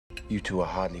You two are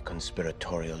hardly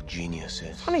conspiratorial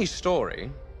geniuses. Funny story.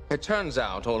 It turns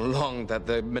out all along that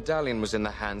the medallion was in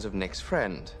the hands of Nick's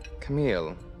friend,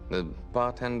 Camille, the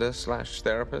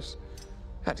bartender/therapist.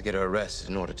 Had to get her arrested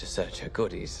in order to search her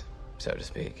goodies, so to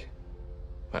speak.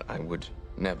 But I would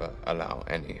never allow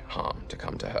any harm to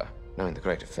come to her, knowing the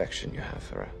great affection you have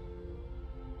for her.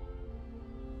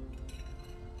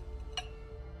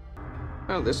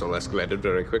 Well, this all escalated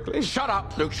very quickly. Shut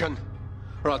up, Lucien,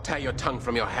 or I'll tear your tongue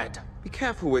from your head. Be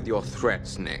careful with your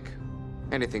threats, Nick.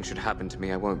 Anything should happen to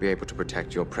me, I won't be able to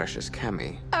protect your precious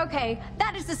Cami. Okay,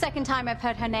 that is the second time I've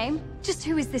heard her name. Just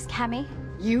who is this Cami?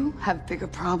 You have bigger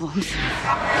problems.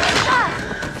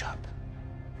 Shut up.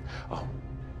 Oh,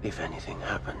 if anything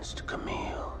happens to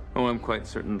Camille. Oh, I'm quite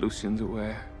certain Lucien's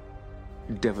aware.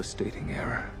 Devastating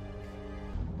error.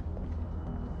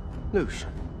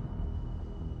 Lucien.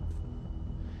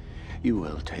 You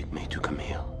will take me to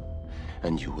Camille,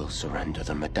 and you will surrender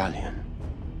the medallion.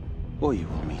 Or you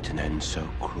will meet an end so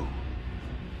cruel,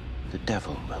 the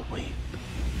devil will weep.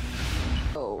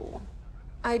 Oh,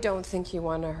 I don't think you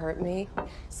want to hurt me.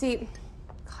 See,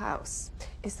 Klaus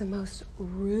is the most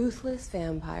ruthless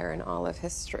vampire in all of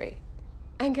history.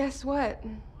 And guess what?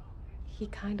 He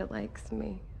kind of likes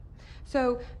me.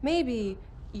 So maybe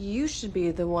you should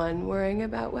be the one worrying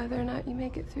about whether or not you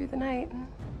make it through the night.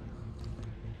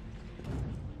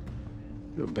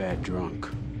 You're a bad drunk.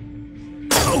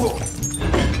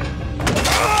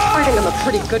 I think I'm a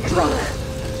pretty good drunk.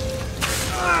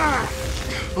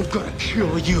 I'm gonna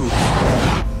kill you.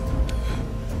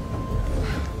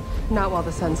 Not while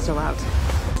the sun's still out.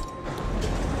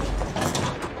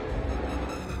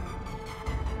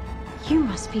 You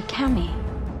must be Cami.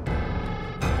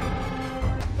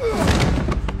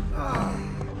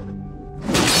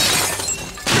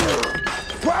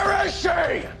 Where is she?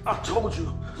 I told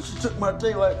you, she took my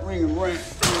daylight ring and ran.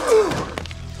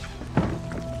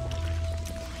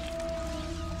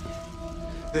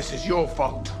 This is your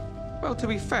fault. Well, to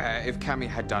be fair, if Cami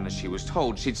had done as she was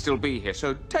told, she'd still be here,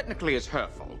 so technically it's her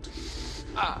fault.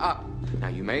 Now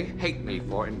you may hate me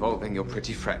for involving your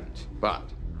pretty friend, but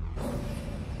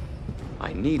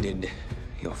I needed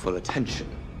your full attention.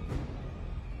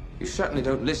 You certainly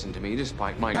don't listen to me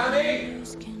despite my— Cami!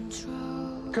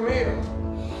 Come here!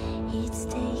 It's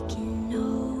taking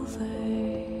over.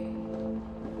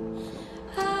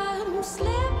 I'm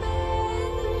slipping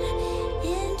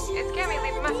into It's Cami,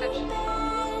 leave a message.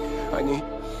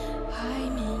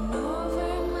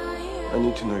 I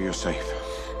need to know you're safe.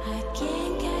 I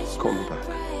can't catch Call me my back,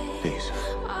 breath. please.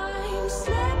 I'm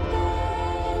slipping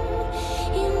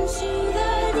into the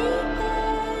deep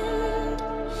end.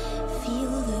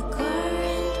 Feel the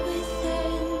current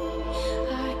within.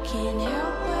 I can't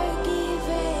help but give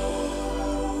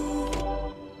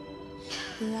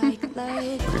in. Like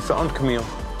lead. Have you found Camille?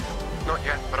 Not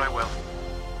yet, but I will.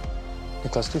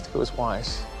 Nicholas, do you think it was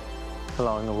wise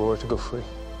allowing Aurora to go free?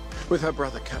 With her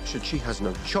brother captured, she has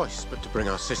no choice but to bring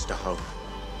our sister home.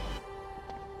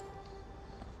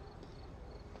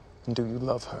 And do you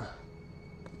love her?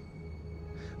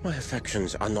 My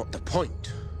affections are not the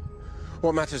point.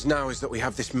 What matters now is that we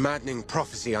have this maddening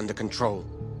prophecy under control.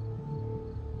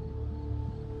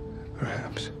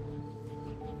 Perhaps.